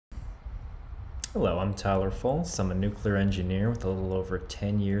Hello, I'm Tyler Fultz. I'm a nuclear engineer with a little over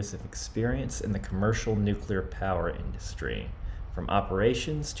 10 years of experience in the commercial nuclear power industry, from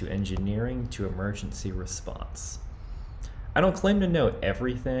operations to engineering to emergency response. I don't claim to know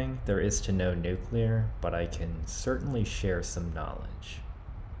everything there is to know nuclear, but I can certainly share some knowledge.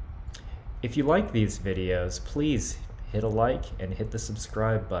 If you like these videos, please hit a like and hit the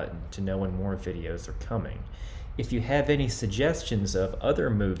subscribe button to know when more videos are coming. If you have any suggestions of other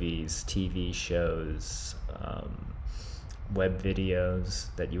movies, TV shows, web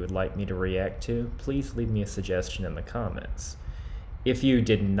videos that you would like me to react to, please leave me a suggestion in the comments. If you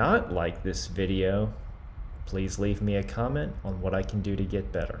did not like this video, please leave me a comment on what I can do to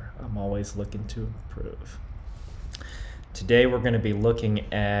get better. I'm always looking to improve. Today we're going to be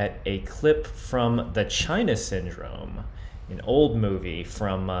looking at a clip from The China Syndrome, an old movie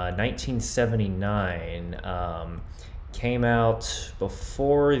from 1979. Came out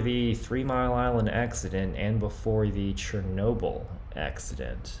before the 3 Mile Island accident and before the Chernobyl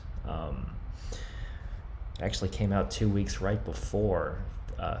accident. Actually came out 2 weeks right before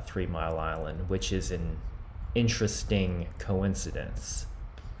 3 Mile Island, which is an interesting coincidence.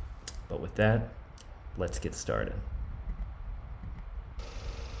 But with that, let's get started.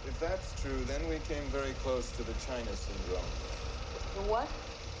 If that's true, then we came very close to the China Syndrome. The what?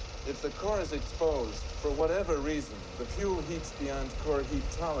 If the core is exposed, for whatever reason, the fuel heats beyond core heat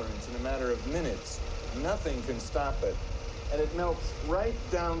tolerance in a matter of minutes. Nothing can stop it. And it melts right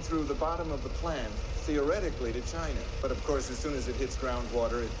down through the bottom of the plant, theoretically to China. But of course, as soon as it hits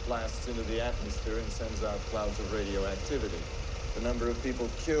groundwater, it blasts into the atmosphere and sends out clouds of radioactivity. The number of people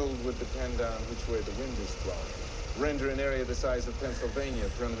killed would depend on which way the wind is blowing. Render an area the size of Pennsylvania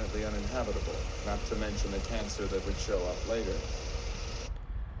permanently uninhabitable, not to mention the cancer that would show up later.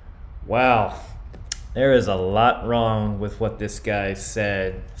 Wow, there is a lot wrong with what this guy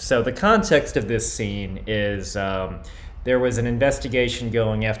said. So the context of this scene is there was an investigation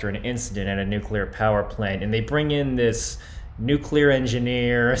going after an incident at a nuclear power plant, and they bring in this nuclear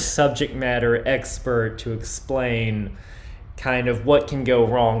engineer, subject matter expert to explain kind of what can go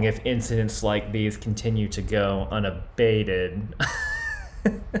wrong if incidents like these continue to go unabated.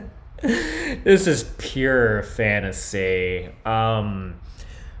 This is pure fantasy.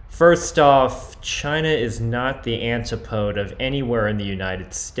 First off, China is not the antipode of anywhere in the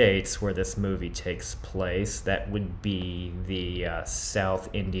United States where this movie takes place. That would be the South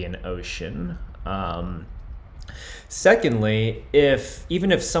Indian Ocean. Secondly,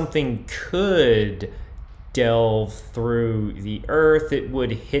 even if something could delve through the Earth, it would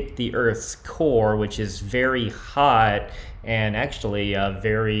hit the Earth's core, which is very hot and actually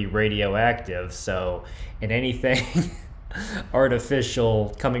very radioactive. So, in anything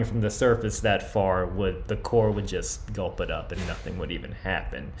artificial coming from the surface that far, the core would just gulp it up and nothing would even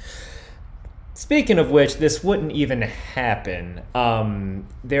happen. Speaking of which, this wouldn't even happen.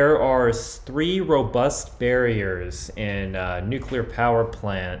 There are 3 robust barriers in nuclear power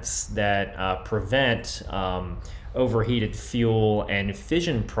plants that prevent overheated fuel and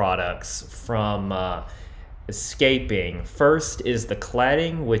fission products from escaping. First is the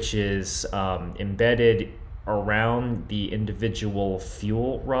cladding, which is embedded around the individual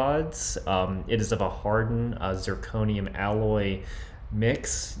fuel rods. It is of a hardened zirconium alloy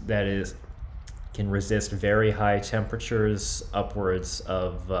mix that can resist very high temperatures, upwards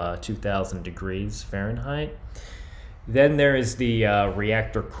of 2,000 degrees Fahrenheit. Then there is the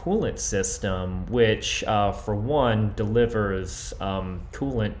reactor coolant system, which for one delivers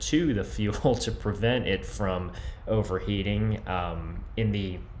coolant to the fuel to prevent it from overheating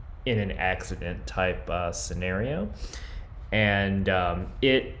in an accident type scenario. And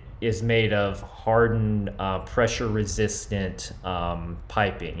it is made of hardened, pressure-resistant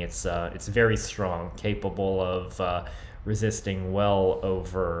piping. It's very strong, capable of resisting well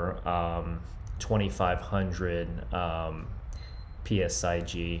over 2,500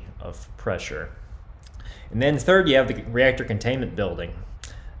 psig of pressure. And then third, you have the reactor containment building.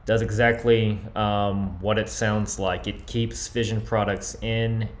 Does exactly what it sounds like. It keeps fission products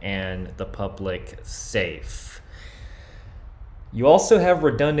in and the public safe. You also have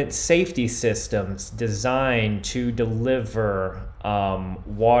redundant safety systems designed to deliver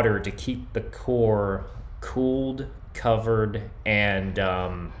water to keep the core cooled, covered, and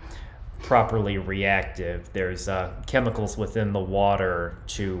properly reactive. There's chemicals within the water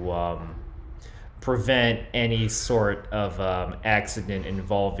to prevent any sort of accident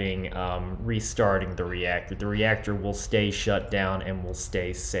involving restarting the reactor. The reactor will stay shut down and will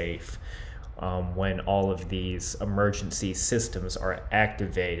stay safe when all of these emergency systems are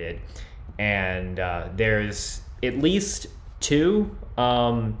activated. And there's at least two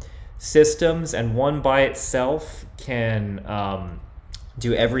systems, and one by itself can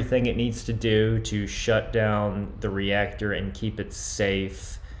do everything it needs to do to shut down the reactor and keep it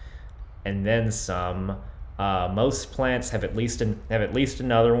safe, and then some. Most plants have at least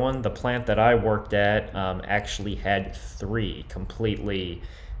another one. The plant that I worked at actually had 3 completely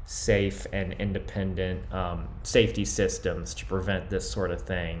safe and independent safety systems to prevent this sort of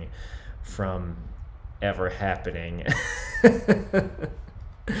thing from ever happening.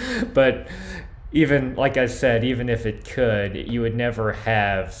 But even, like I said, even if it could, you would never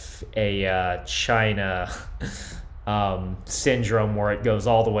have a China syndrome where it goes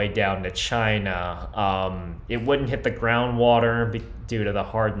all the way down to China. It wouldn't hit the groundwater due to the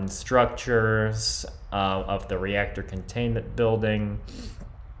hardened structures of the reactor containment building.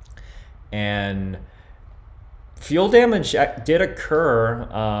 And fuel damage did occur,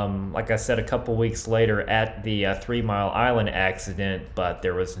 like I said, a couple weeks later at the 3 Mile Island accident, but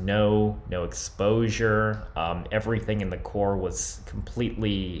there was no exposure. Everything in the core was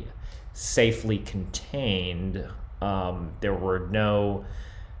completely safely contained. There were no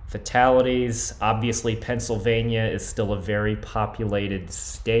fatalities. Obviously, Pennsylvania is still a very populated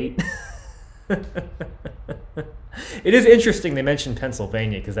state. It is interesting they mentioned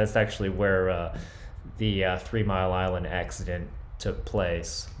Pennsylvania because that's actually where the 3 Mile Island accident took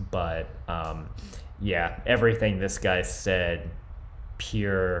place. But yeah, everything this guy said,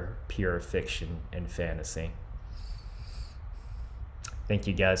 pure fiction and fantasy. Thank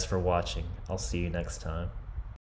you guys for watching. I'll see you next time.